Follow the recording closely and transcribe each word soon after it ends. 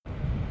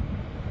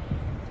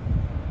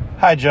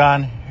Hi,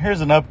 John.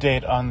 Here's an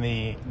update on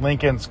the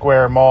Lincoln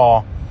Square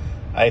Mall.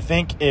 I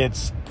think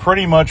it's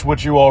pretty much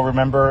what you all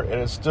remember. It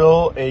is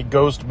still a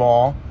ghost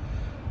mall.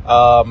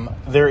 So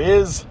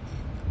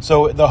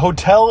the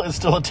hotel is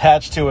still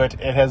attached to it.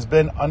 It has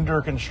been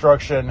under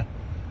construction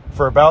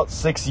for about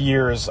 6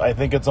 years. I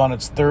think it's on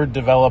its third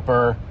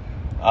developer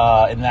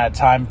in that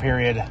time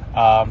period.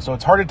 So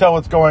it's hard to tell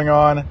what's going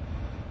on.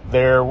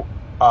 There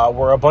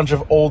were a bunch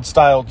of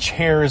old-style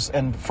chairs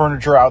and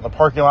furniture out in the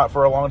parking lot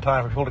for a long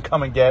time for people to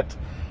come and get.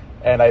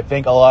 And I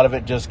think a lot of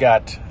it just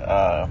got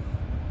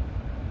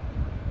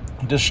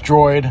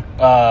destroyed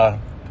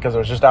because it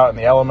was just out in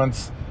the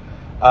elements.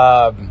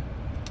 So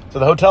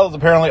the hotel is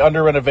apparently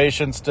under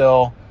renovation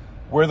still.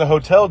 Where the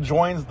hotel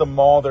joins the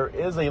mall, there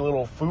is a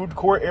little food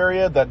court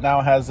area that now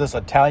has this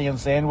Italian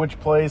sandwich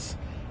place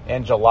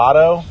and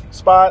gelato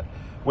spot,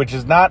 which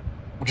is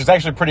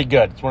actually pretty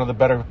good. It's one of the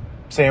better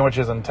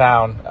sandwiches in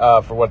town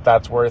for what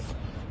that's worth.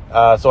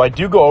 So I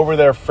do go over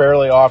there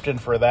fairly often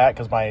for that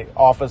because my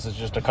office is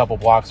just a couple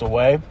blocks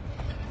away.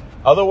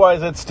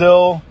 Otherwise, it's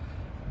still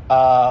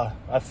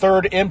a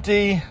third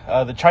empty.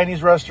 The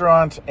Chinese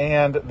restaurant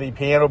and the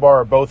piano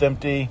bar are both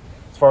empty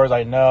as far as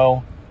I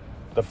know.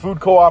 The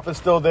food co-op is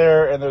still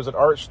there, and there's an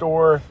art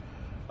store.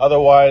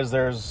 Otherwise,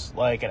 there's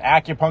like an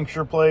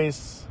acupuncture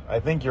place.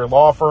 I think your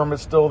law firm is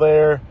still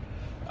there.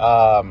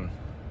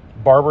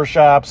 Barber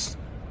shops.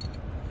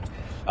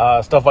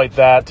 Stuff like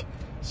that.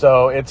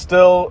 So it's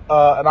still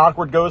an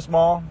awkward ghost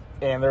mall,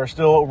 and there are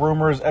still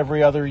rumors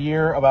every other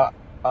year about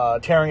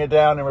tearing it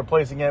down and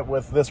replacing it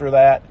with this or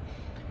that.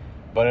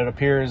 But it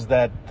appears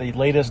that the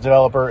latest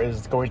developer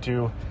is going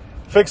to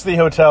fix the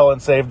hotel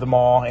and save the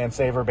mall and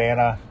save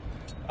Urbana,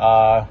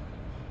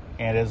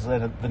 and is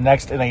the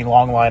next in a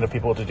long line of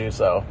people to do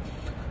so.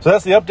 So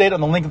that's the update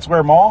on the Lincoln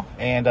Square Mall,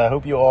 and I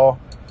hope you all,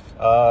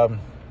 come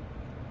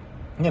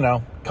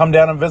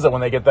down and visit when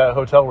they get that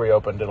hotel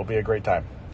reopened. It'll be a great time.